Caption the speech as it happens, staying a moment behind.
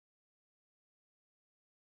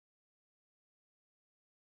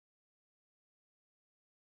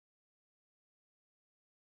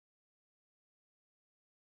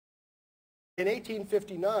In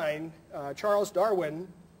 1859, Charles Darwin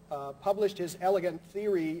published his elegant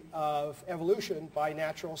theory of evolution by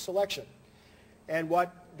natural selection. And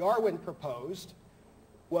what Darwin proposed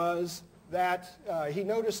was that he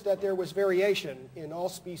noticed that there was variation in all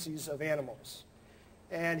species of animals.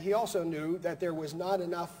 And he also knew that there was not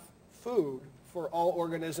enough food for all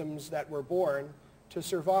organisms that were born to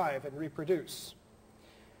survive and reproduce.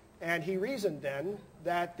 And he reasoned then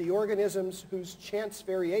that the organisms whose chance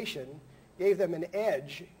variation gave them an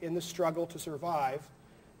edge in the struggle to survive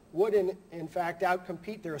would in fact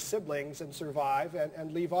outcompete their siblings and survive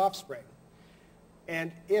and leave offspring.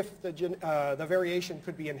 And if the variation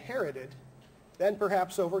could be inherited, then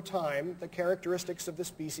perhaps over time the characteristics of the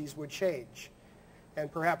species would change.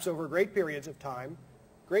 And perhaps over great periods of time,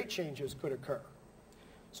 great changes could occur.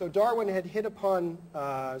 So Darwin had hit upon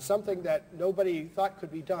something that nobody thought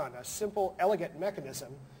could be done, a simple, elegant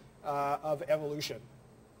mechanism of evolution.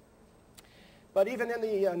 But even in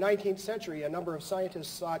the 19th century, a number of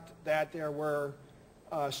scientists thought that there were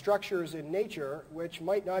structures in nature which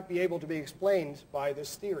might not be able to be explained by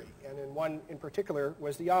this theory. And in one in particular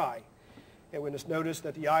was the eye. It was noticed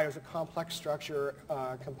that the eye is a complex structure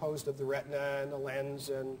composed of the retina and the lens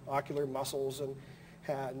and ocular muscles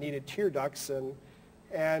and needed tear ducts.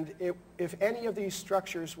 And if any of these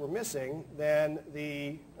structures were missing, then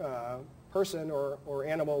the person or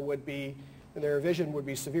animal would be, their vision would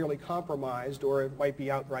be severely compromised, or it might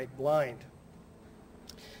be outright blind.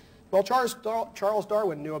 Well, Charles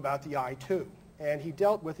Darwin knew about the eye too, and he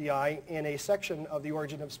dealt with the eye in a section of The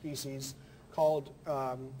Origin of Species called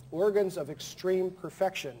Organs of Extreme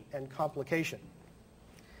Perfection and Complication.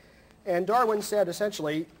 And Darwin said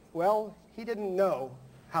essentially, well, he didn't know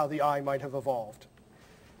how the eye might have evolved.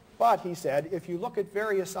 But he said, if you look at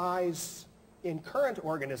various eyes in current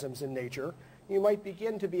organisms in nature, you might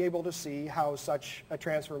begin to be able to see how such a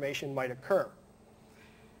transformation might occur.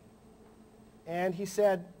 And he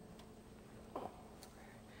said,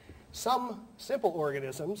 some simple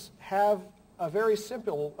organisms have a very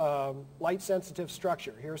simple light-sensitive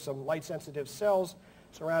structure. Here are some light-sensitive cells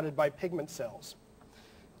surrounded by pigment cells.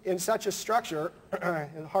 In such a structure,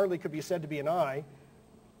 it hardly could be said to be an eye,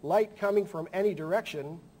 light coming from any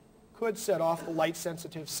direction could set off the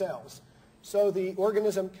light-sensitive cells. So the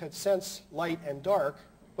organism could sense light and dark,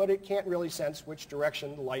 but it can't really sense which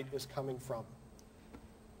direction the light is coming from.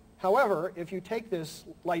 However, if you take this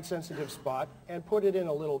light-sensitive spot and put it in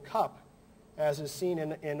a little cup, as is seen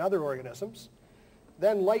in other organisms,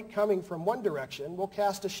 then light coming from one direction will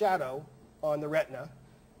cast a shadow on the retina,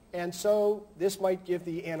 and so this might give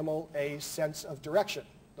the animal a sense of direction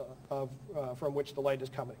from which the light is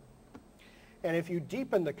coming. And if you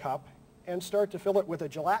deepen the cup and start to fill it with a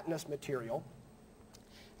gelatinous material,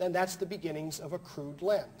 then that's the beginnings of a crude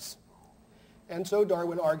lens. And so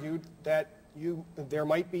Darwin argued that there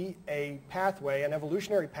might be a pathway, an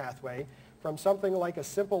evolutionary pathway, from something like a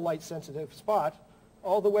simple light-sensitive spot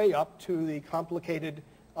all the way up to the complicated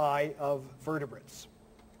eye of vertebrates.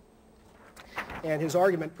 And his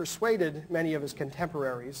argument persuaded many of his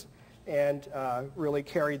contemporaries and really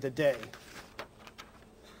carried the day.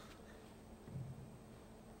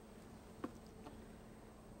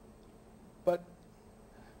 But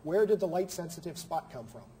where did the light-sensitive spot come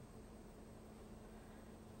from?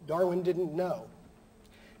 Darwin didn't know.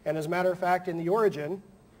 And as a matter of fact, in The Origin,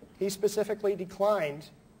 he specifically declined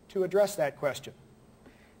to address that question.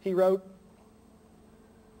 He wrote,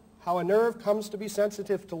 "How a nerve comes to be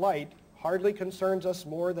sensitive to light hardly concerns us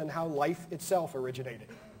more than how life itself originated."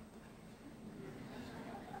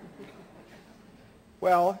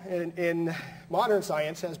 Well, in modern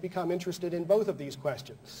science has become interested in both of these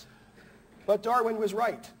questions. But Darwin was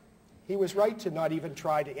right. He was right to not even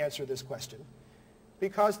try to answer this question,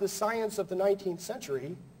 because the science of the 19th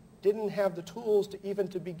century didn't have the tools to even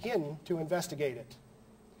begin to investigate it.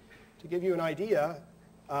 To give you an idea,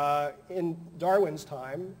 in Darwin's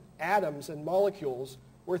time, atoms and molecules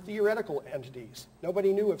were theoretical entities.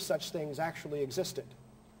 Nobody knew if such things actually existed.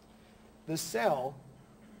 The cell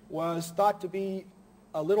was thought to be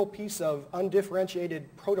a little piece of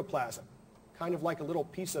undifferentiated protoplasm, kind of like a little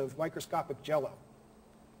piece of microscopic jello.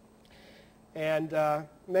 And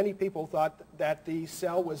many people thought that the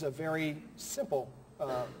cell was a very simple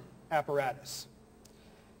apparatus.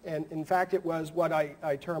 And in fact, it was what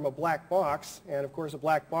I term a black box. And of course, a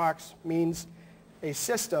black box means a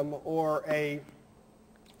system or a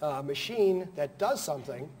machine that does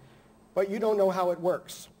something, but you don't know how it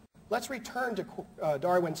works. Let's return to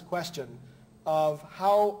Darwin's question of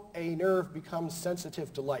how a nerve becomes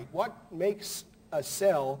sensitive to light. What makes a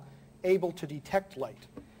cell able to detect light?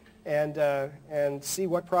 and see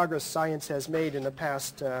what progress science has made in the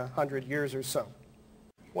past 100 years or so.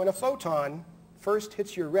 When a photon first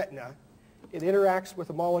hits your retina, it interacts with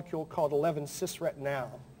a molecule called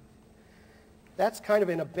 11-cis-retinal. That's kind of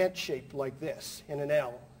in a bent shape like this, in an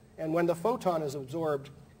L. And when the photon is absorbed,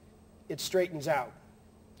 it straightens out.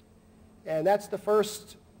 And that's the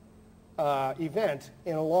first event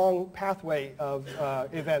in a long pathway of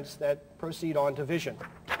events that proceed on to vision.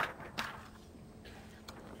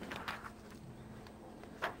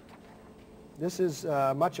 This is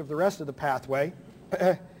much of the rest of the pathway.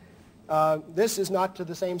 This is not to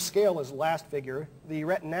the same scale as the last figure. The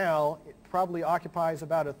retinal probably occupies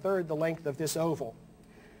about a third the length of this oval.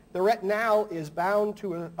 The retinal is bound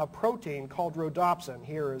to a protein called rhodopsin.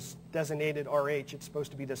 Here is designated RH. It's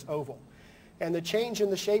supposed to be this oval. And the change in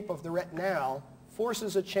the shape of the retinal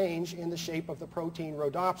forces a change in the shape of the protein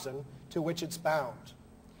rhodopsin to which it's bound.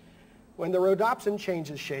 When the rhodopsin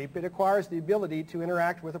changes shape, it acquires the ability to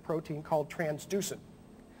interact with a protein called transducin.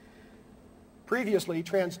 Previously,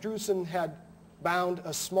 transducin had bound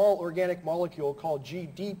a small organic molecule called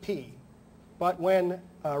GDP, but when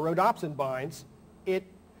rhodopsin binds,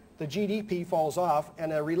 the GDP falls off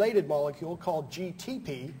and a related molecule called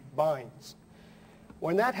GTP binds.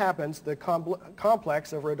 When that happens, the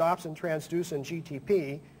complex of rhodopsin, transducin,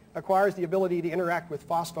 GTP acquires the ability to interact with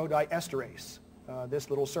phosphodiesterase, this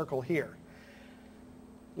little circle here.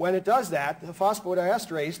 When it does that, the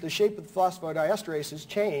phosphodiesterase, the shape of the phosphodiesterase is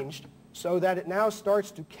changed so that it now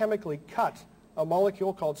starts to chemically cut a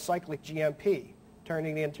molecule called cyclic GMP,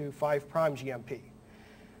 turning it into 5' GMP.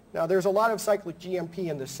 Now there's a lot of cyclic GMP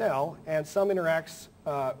in the cell, and some interacts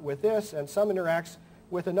with this, and some interacts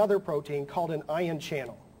with another protein called an ion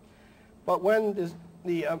channel. But when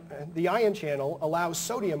the ion channel allows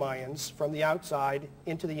sodium ions from the outside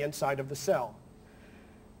into the inside of the cell.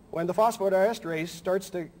 When the phosphodiesterase starts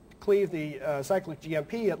to cleave the cyclic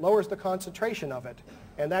GMP, it lowers the concentration of it,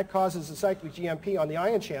 and that causes the cyclic GMP on the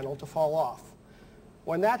ion channel to fall off.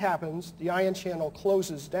 When that happens, the ion channel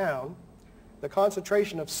closes down, the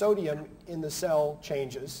concentration of sodium in the cell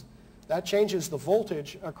changes. That changes the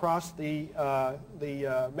voltage across the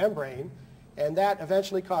membrane, and that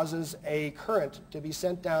eventually causes a current to be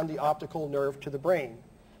sent down the optical nerve to the brain.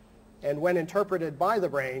 And when interpreted by the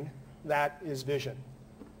brain, that is vision.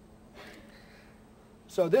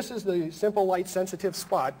 So this is the simple light sensitive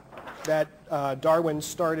spot that Darwin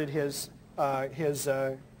started his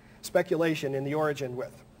speculation in the origin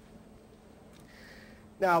with.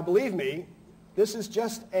 Now, believe me, this is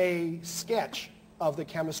just a sketch of the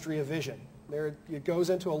chemistry of vision. It goes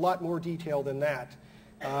into a lot more detail than that.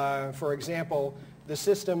 For example, the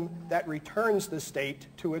system that returns the state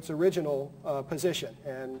to its original position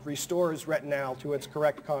and restores retinal to its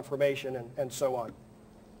correct conformation and so on.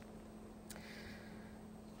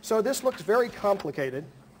 So this looks very complicated,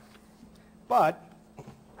 but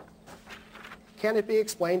can it be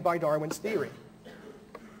explained by Darwin's theory?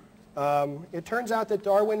 It turns out that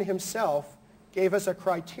Darwin himself gave us a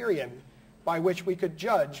criterion by which we could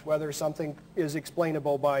judge whether something is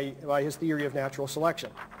explainable by his theory of natural selection.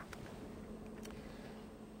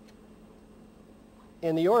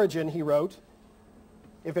 In The Origin, he wrote,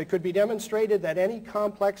 "If it could be demonstrated that any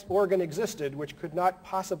complex organ existed which could not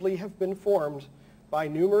possibly have been formed by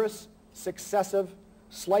numerous, successive,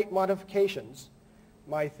 slight modifications,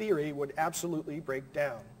 my theory would absolutely break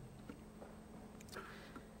down."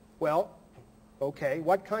 Well, okay,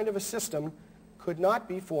 what kind of a system could not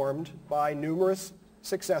be formed by numerous,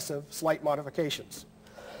 successive, slight modifications?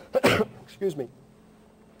 Excuse me.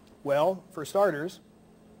 Well, for starters,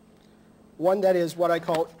 one that is what I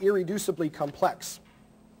call irreducibly complex,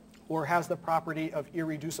 or has the property of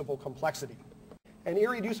irreducible complexity. An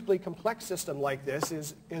irreducibly complex system like this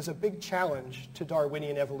is a big challenge to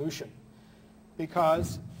Darwinian evolution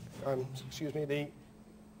because,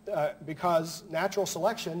 because natural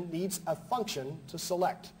selection needs a function to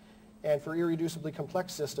select. And for irreducibly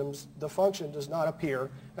complex systems, the function does not appear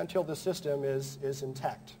until the system is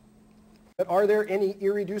intact. But are there any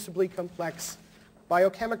irreducibly complex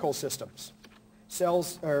biochemical systems?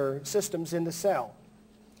 Cells or systems in the cell?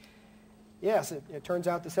 Yes, it turns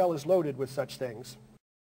out the cell is loaded with such things.